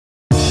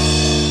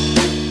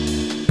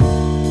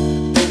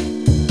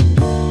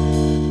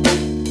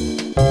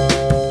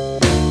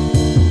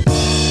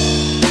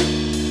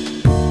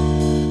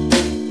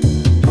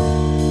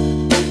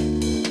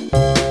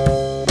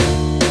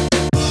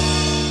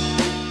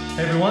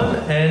Hey everyone,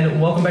 and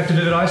welcome back to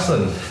Vivid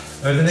Iceland.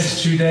 Over the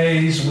next 2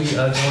 days, we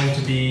are going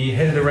to be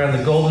headed around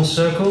the Golden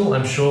Circle.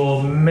 I'm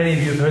sure many of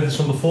you have heard this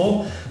one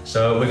before.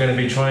 So we're going to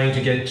be trying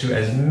to get to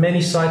as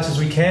many sites as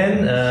we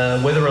can,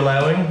 weather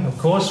allowing, of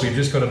course. We've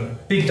just got a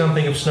big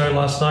dumping of snow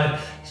last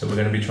night, so we're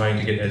going to be trying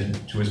to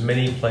get to as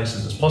many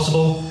places as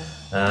possible.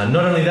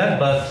 Not only that,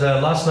 but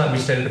last night we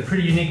stayed at a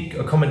pretty unique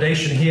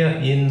accommodation here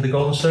in the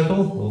Golden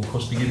Circle. We'll of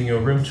course be giving you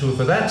a room tour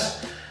for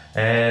that.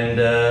 And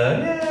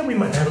yeah, we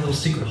might have a little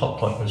secret hot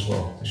pot as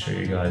well to show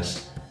you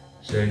guys.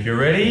 So if you're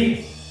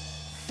ready,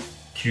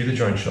 cue the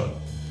drone shot.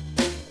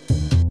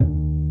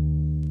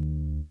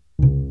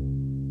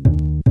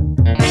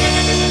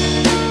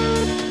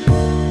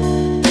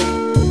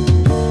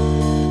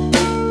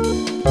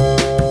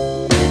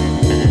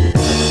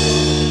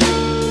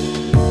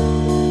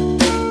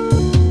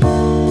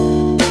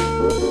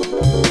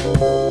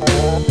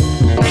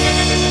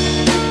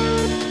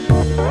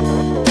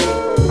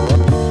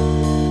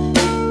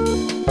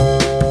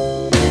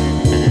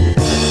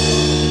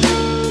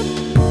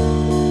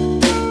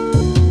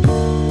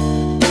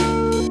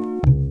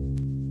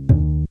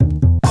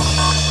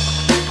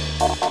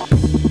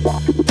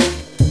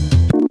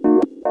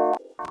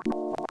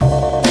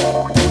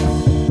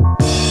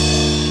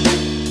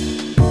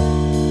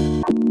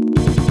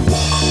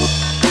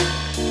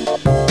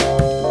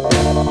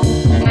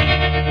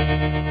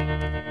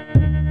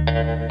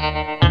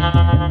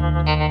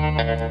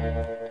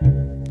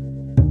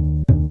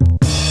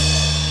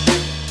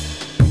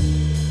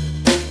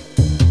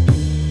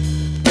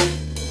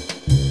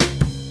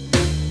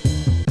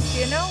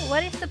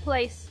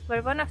 Place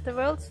where one of the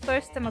world's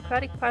first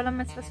democratic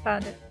parliaments was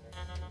founded,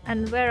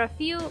 and where a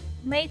few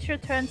major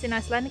turns in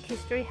Icelandic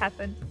history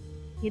happened.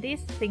 It is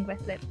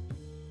Þingvellir.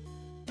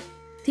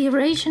 The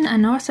Eurasian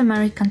and North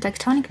American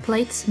tectonic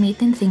plates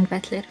meet in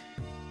Þingvellir.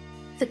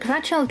 The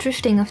gradual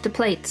drifting of the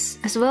plates,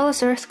 as well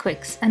as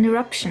earthquakes and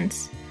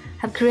eruptions,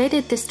 have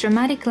created this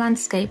dramatic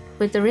landscape,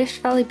 with the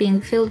Rift Valley being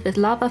filled with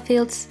lava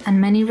fields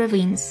and many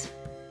ravines.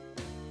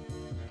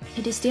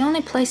 It is the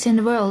only place in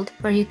the world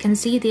where you can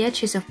see the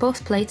edges of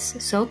both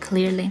plates so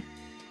clearly.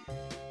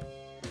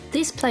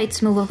 These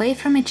plates move away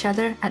from each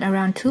other at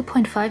around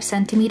 2.5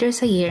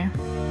 centimeters a year.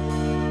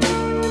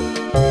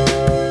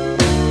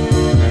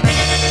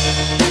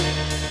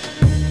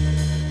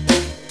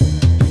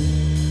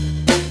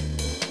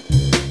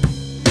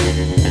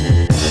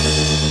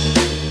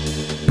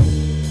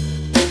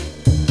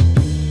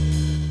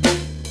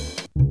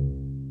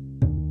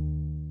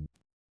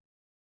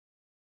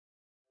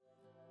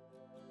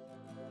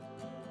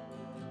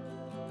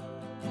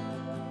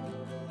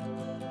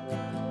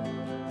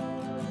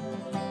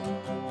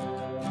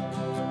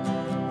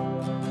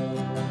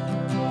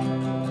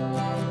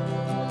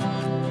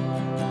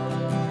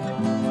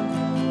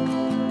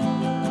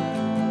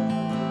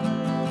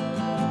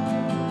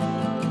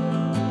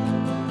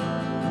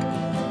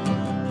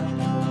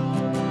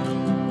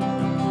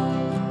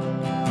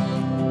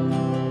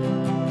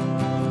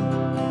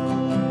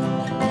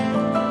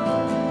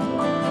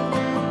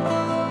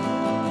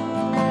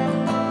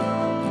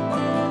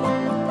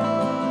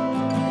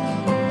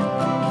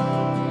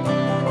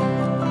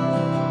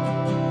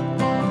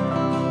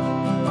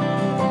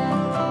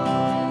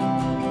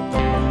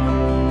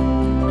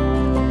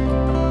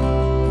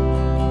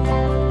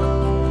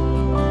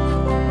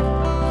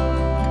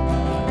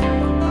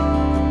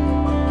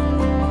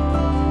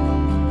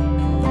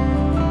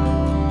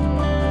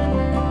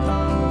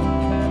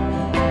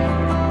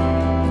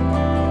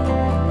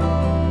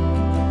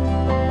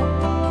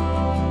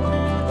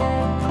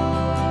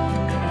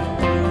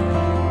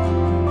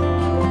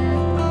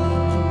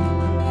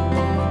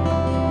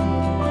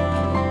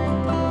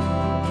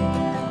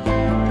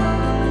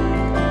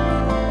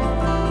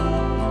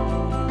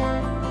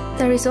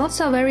 There is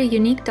also a very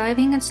unique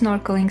diving and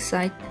snorkeling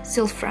site,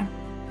 Silfra,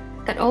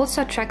 that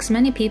also attracts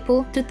many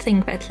people to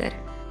Þingvellir.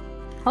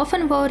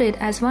 Often voted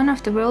as one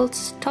of the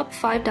world's top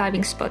 5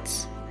 diving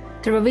spots,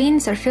 the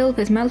ravines are filled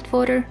with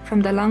meltwater from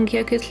the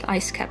Langjökull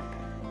ice cap.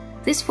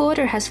 This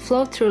water has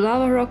flowed through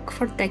lava rock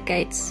for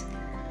decades,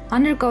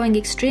 undergoing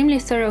extremely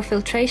thorough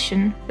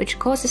filtration, which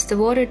causes the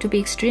water to be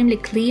extremely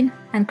clean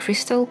and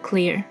crystal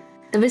clear.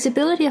 The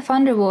visibility of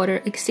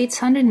underwater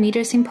exceeds 100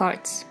 meters in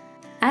parts.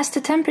 As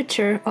the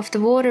temperature of the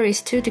water is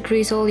 2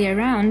 degrees all year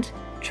round,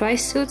 dry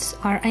suits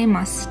are a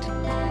must.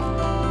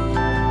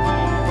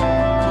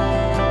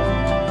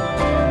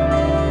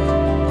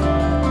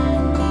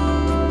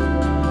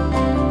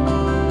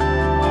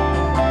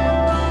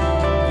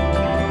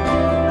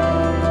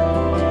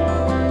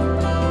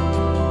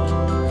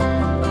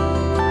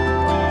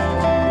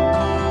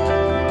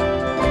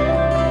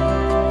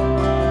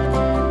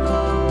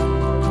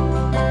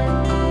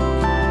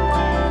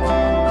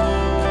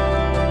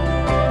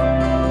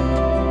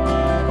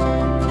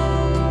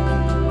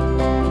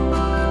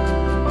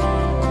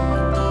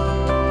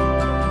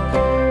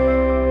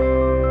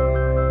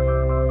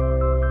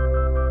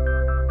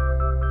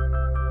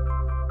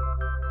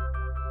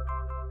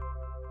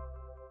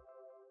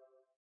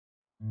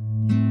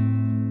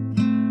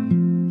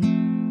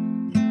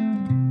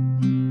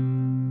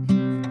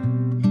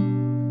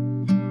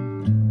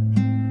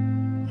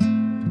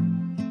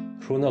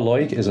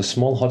 Hrunalaug is a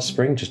small hot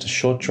spring just a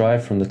short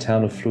drive from the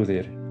town of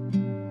Friðheimar.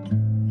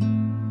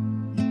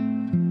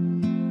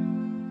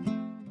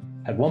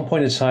 At one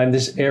point in time,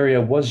 this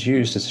area was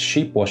used as a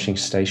sheep washing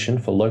station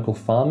for local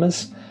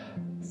farmers.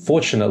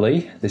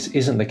 Fortunately, this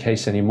isn't the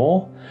case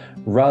anymore.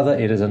 Rather,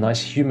 it is a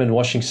nice human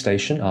washing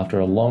station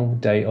after a long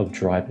day of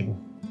driving.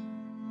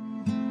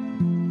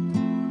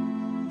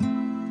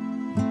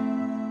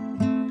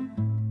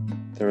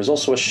 There is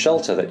also a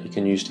shelter that you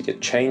can use to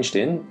get changed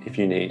in if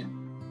you need.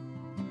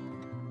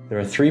 There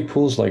are 3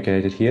 pools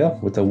located here,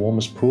 with the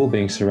warmest pool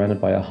being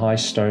surrounded by a high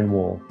stone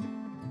wall.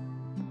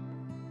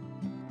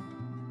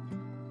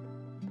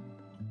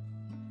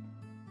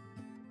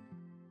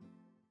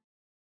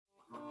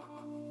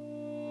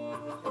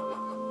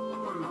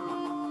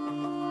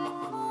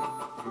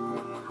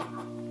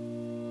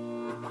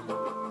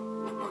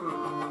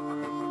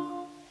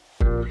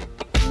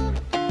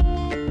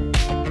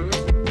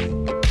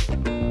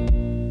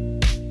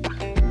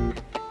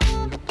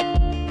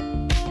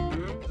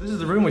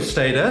 Room we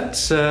stayed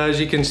at, as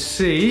you can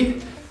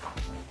see,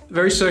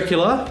 very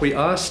circular. We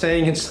are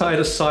staying inside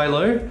a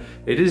silo.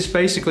 It is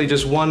basically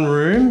just one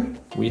room.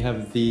 We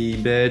have the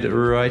bed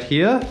right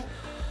here,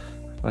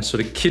 a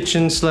sort of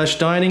kitchen slash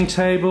dining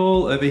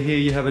table. Over here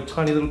you have a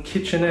tiny little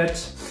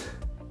kitchenette,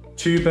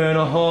 2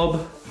 burner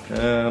hob,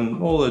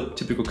 all the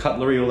typical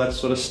cutlery, all that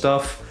sort of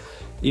stuff.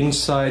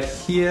 Inside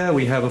here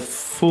we have a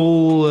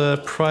full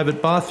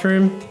private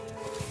bathroom,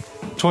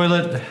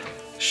 toilet,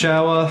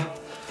 shower,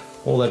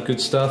 all that good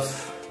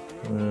stuff.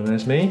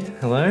 There's me,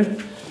 hello.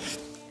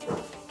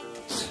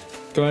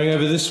 Going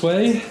over this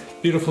way,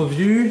 beautiful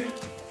view,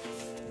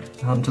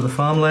 out into the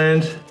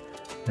farmland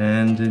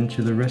and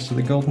into the rest of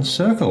the Golden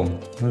Circle.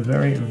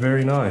 Very,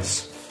 very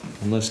nice.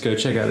 And let's go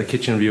check out the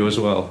kitchen view as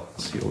well.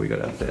 Let's see what we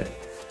got out there.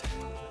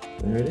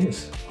 There it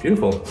is,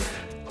 beautiful.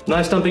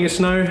 Nice dumping of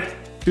snow,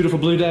 beautiful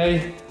blue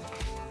day.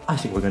 I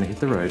think we're gonna hit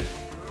the road.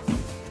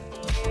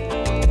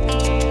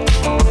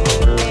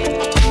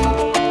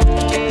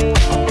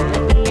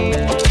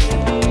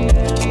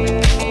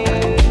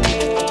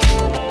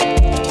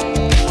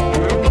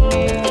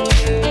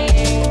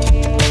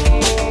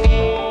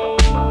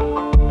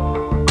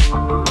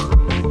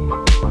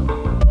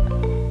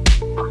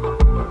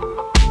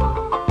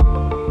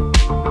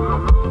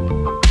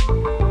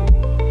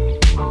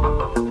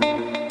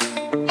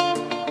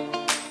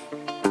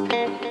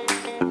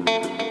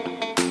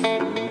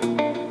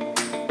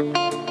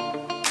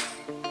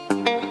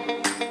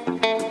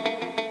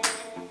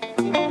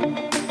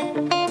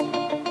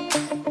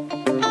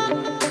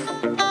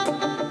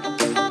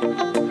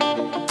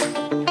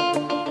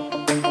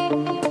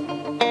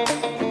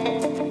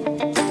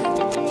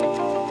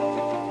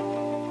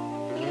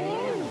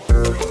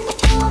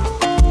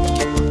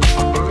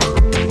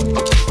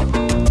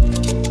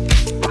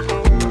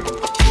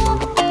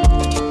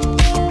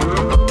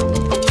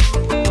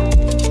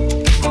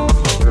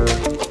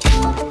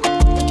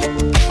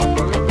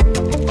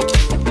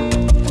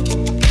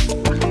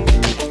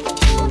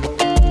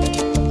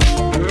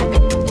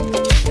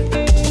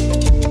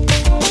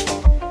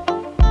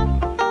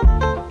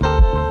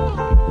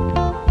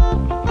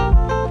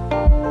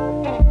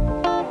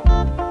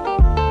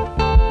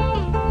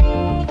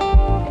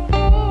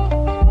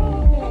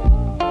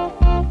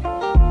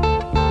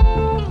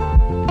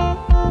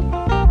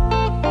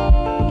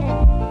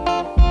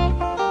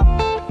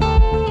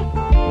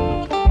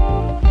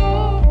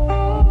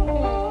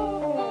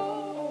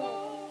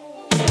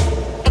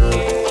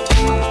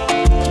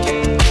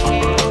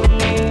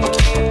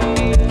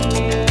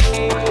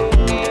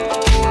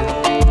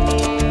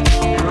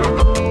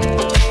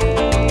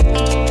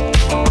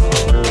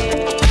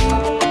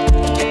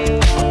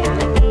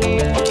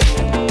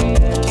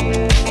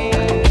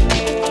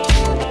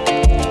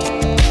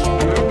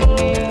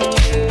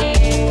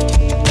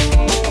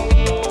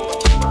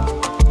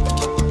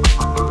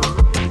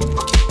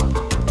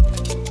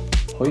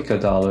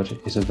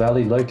 Is a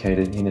valley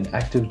located in an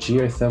active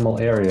geothermal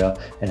area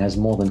and has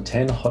more than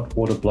 10 hot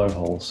water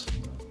blowholes.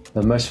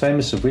 The most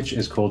famous of which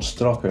is called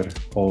Strókur,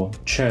 or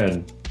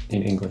churn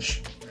in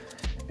English.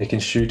 It can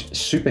shoot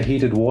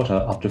superheated water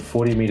up to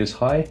 40 meters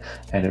high,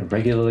 and it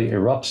regularly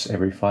erupts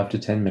every 5 to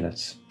 10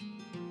 minutes.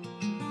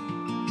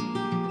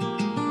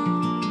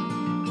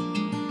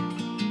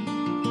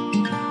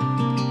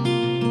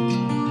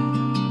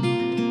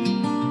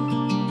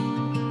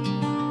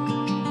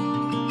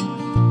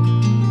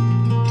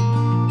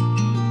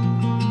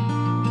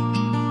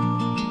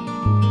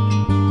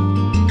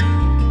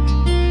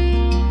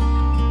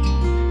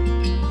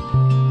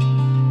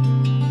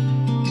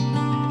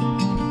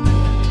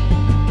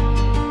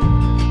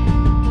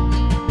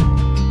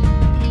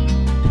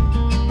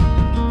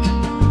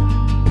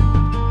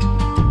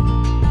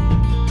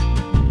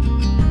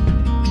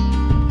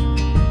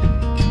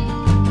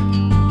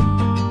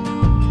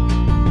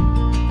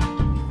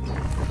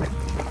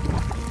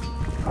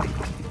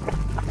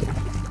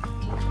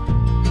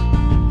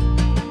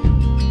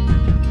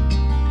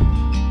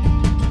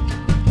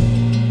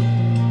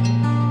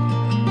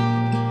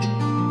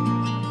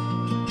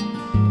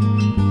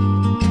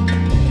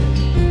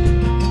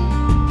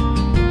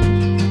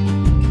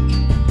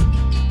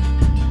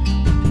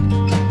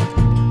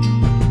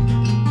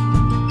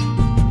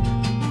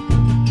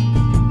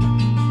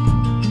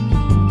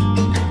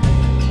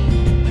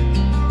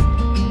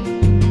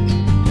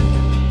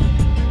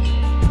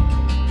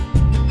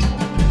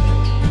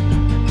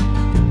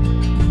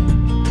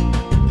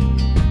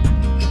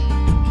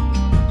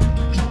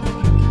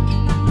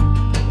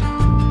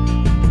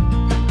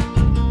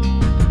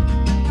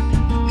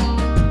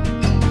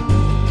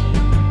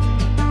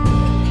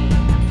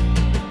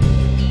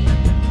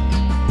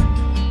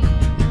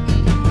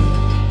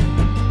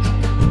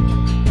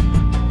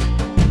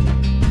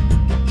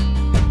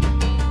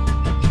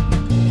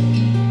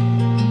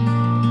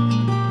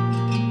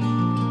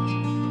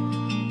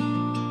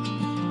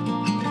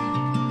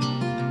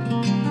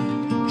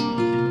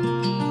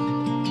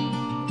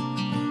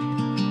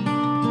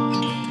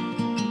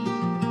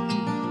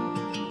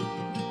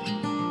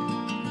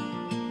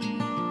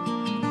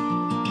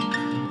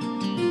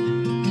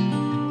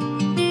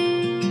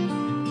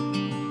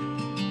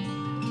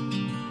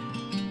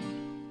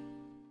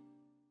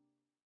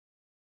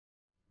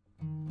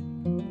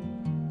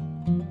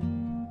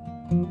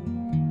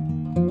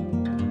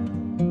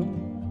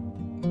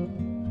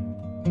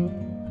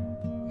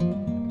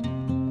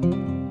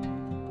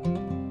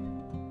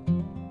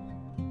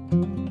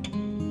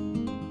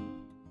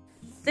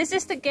 this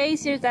is the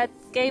geysir that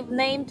gave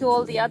name to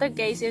all the other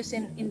geysers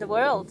in the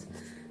world.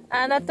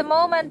 And at the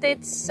moment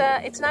it's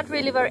not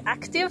really very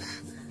active.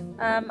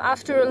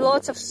 After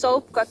lots of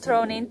soap got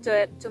thrown into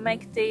it to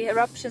make the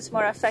eruptions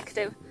more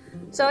effective.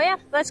 So yeah,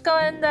 let's go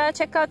and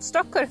check out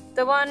Strokkur,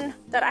 the one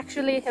that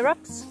actually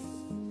erupts.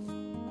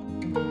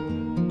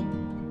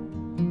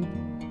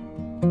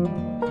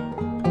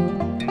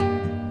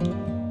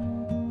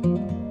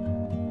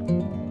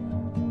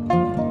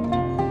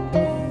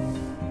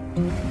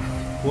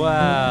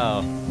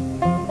 Wow!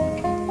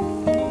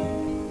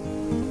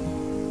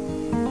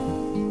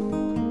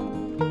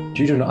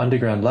 Due to an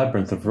underground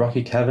labyrinth of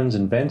rocky caverns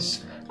and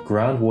vents,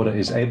 groundwater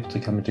is able to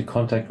come into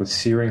contact with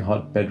searing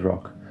hot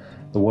bedrock.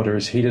 The water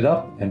is heated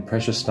up and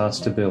pressure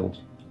starts to build.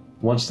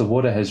 Once the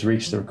water has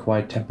reached the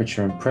required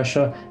temperature and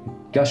pressure,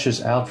 it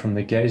gushes out from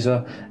the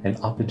geyser and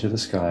up into the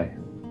sky.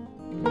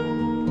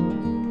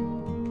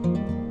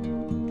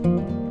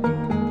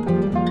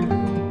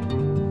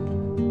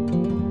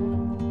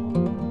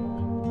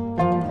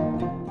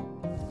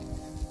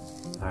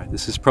 Alright,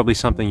 this is probably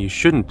something you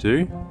shouldn't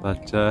do,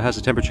 but how's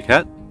the temperature,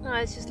 Kat? Oh,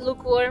 it's just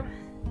lukewarm.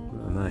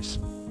 Oh, nice.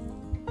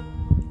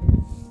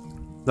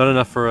 Not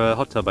enough for a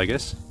hot tub, I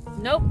guess?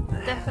 Nope,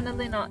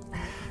 definitely not.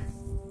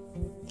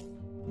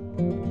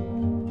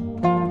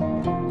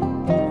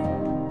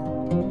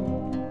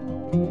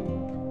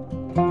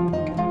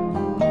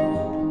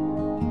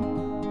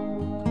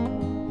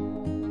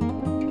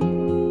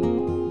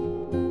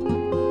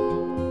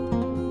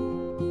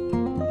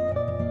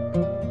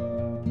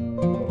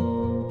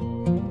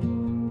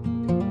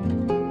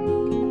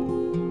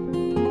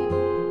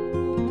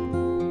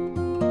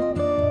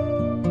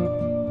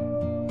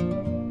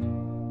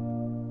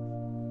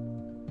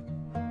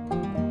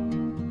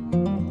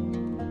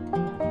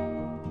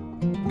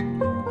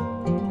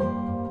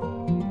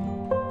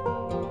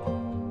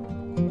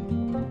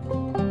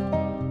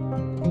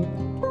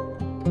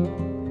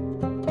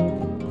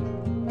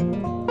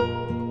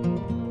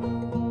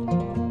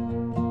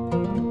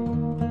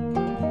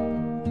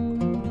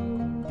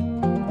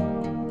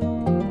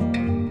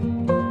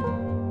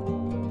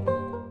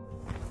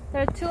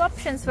 There are two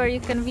options where you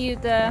can view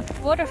the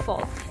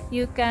waterfall.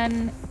 You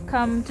can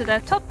come to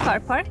the top car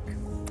park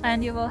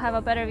and you will have a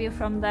better view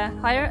from the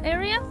higher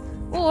area,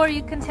 or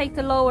you can take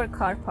the lower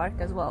car park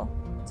as well.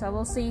 So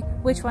we'll see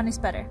which one is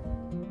better.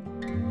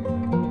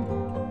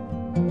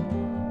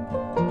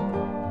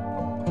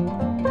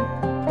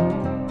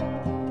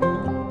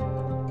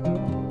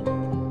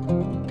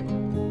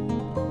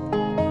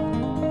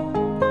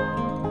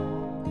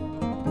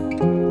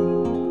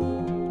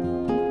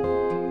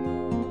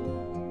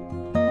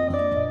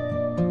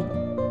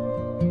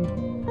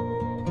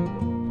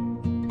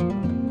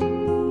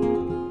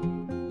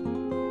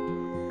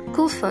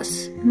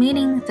 Gullfoss,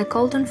 meaning the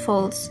Golden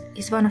Falls,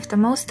 is one of the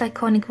most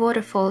iconic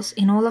waterfalls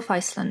in all of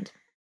Iceland.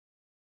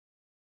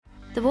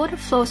 The water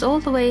flows all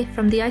the way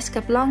from the ice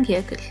cap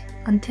Langjökull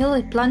until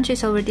it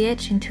plunges over the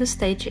edge in two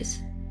stages,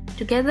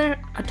 together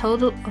a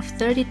total of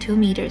 32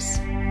 meters.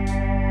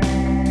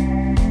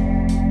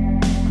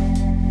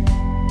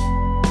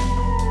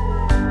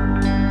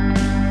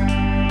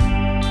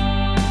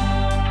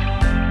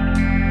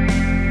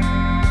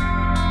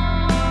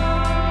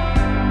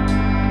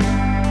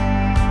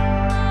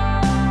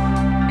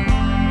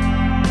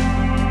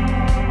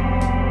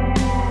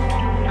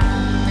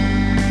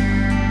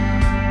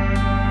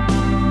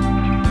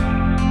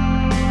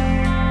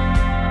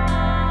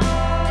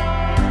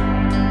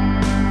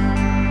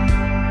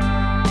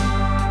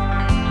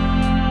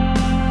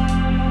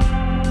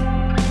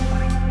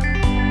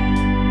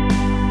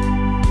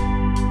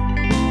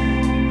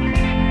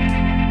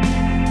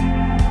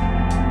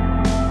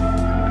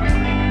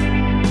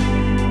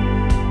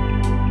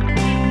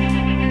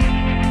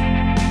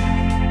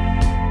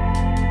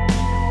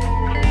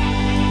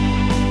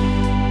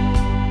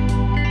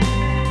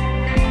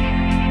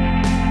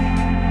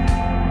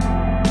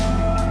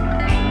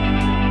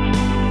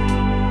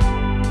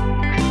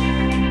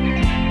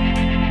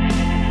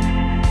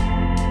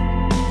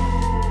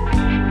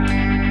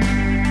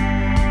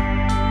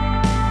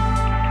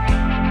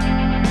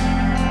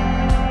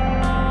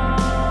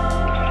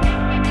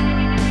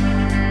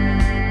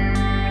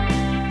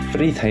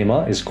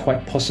 Friðheimar is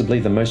quite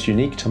possibly the most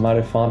unique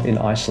tomato farm in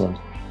Iceland.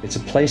 It's a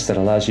place that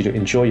allows you to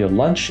enjoy your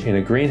lunch in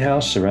a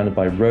greenhouse surrounded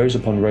by rows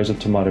upon rows of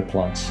tomato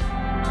plants.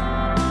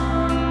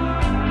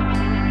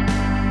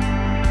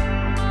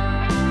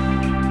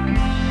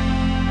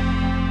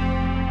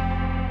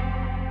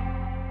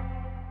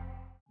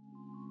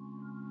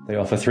 They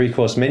offer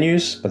three-course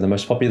menus, but the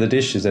most popular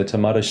dish is their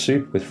tomato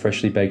soup with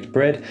freshly baked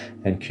bread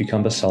and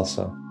cucumber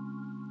salsa.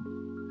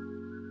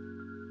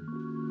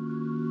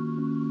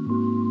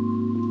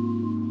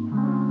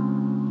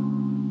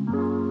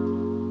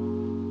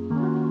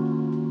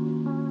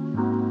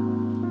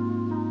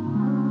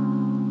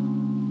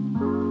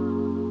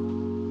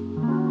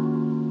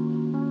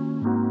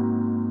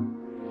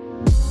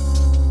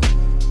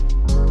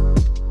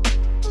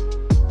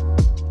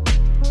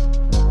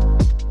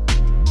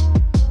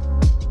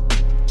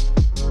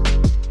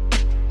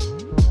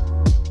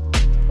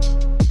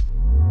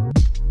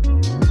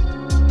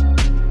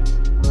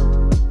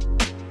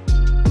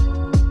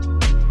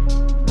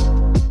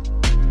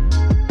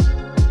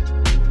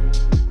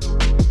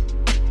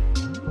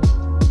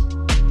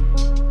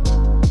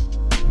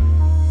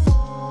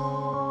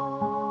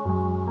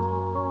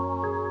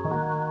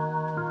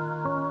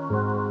 The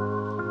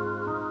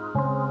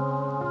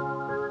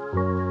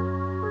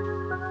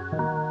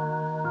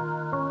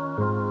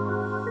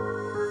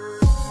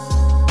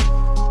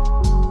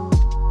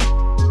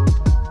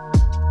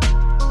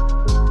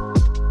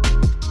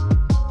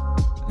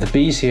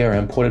bees here are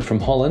imported from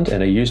Holland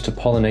and are used to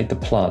pollinate the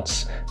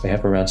plants. We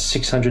have around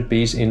 600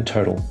 bees in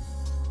total.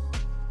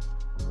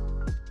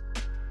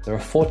 There are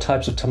 4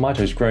 types of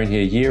tomatoes grown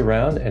here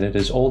year-round, and it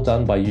is all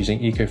done by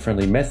using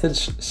eco-friendly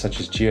methods such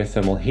as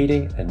geothermal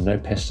heating and no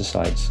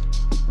pesticides.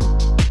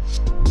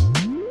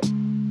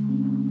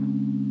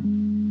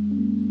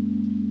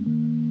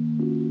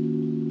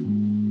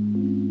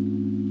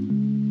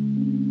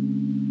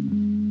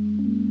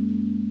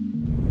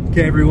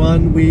 Okay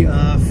everyone, we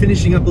are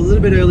finishing up a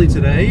little bit early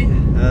today.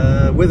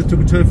 Weather took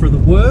a turn for the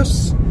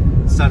worse.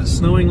 It started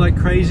snowing like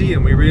crazy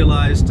and we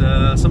realized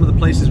some of the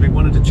places we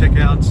wanted to check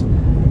out,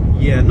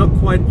 yeah, not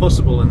quite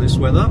possible in this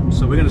weather.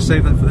 So we're going to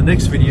save that for the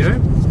next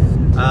video.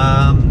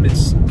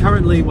 It's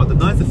currently, what, the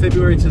 9th of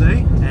February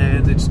today,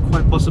 and it's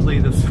quite possibly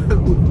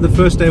the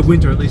first day of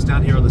winter, at least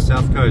down here on the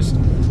south coast.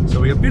 So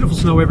we have beautiful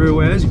snow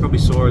everywhere, as you probably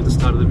saw at the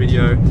start of the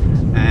video.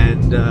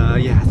 And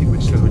yeah, I think we're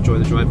just going to enjoy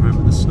the drive home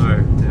in the snow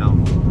now.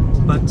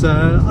 But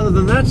other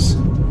than that,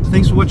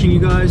 thanks for watching you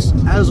guys.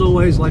 As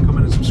always, like,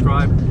 comment and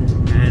subscribe,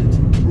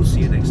 and